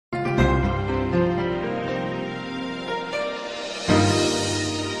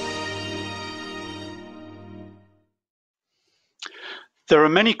There are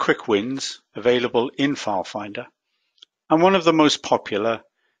many quick wins available in FileFinder, and one of the most popular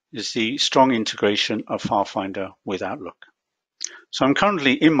is the strong integration of FileFinder with Outlook. So I'm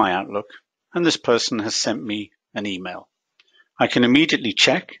currently in my Outlook, and this person has sent me an email. I can immediately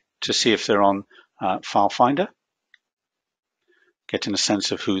check to see if they're on FileFinder, getting a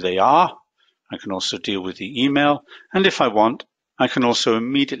sense of who they are. I can also deal with the email, and if I want, I can also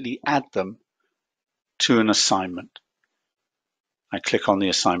immediately add them to an assignment. I click on the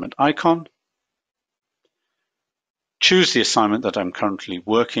assignment icon, choose the assignment that I'm currently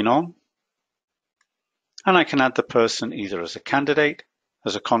working on, and I can add the person either as a candidate,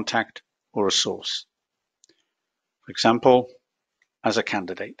 as a contact, or a source. For example, as a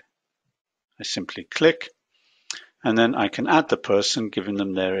candidate. I simply click, and then I can add the person, giving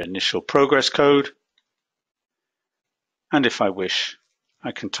them their initial progress code. And if I wish,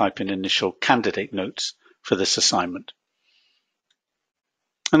 I can type in initial candidate notes for this assignment.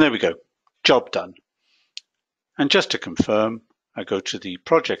 And there we go, job done. And just to confirm, I go to the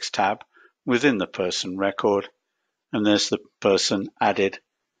Projects tab within the person record, and there's the person added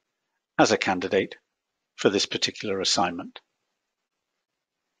as a candidate for this particular assignment.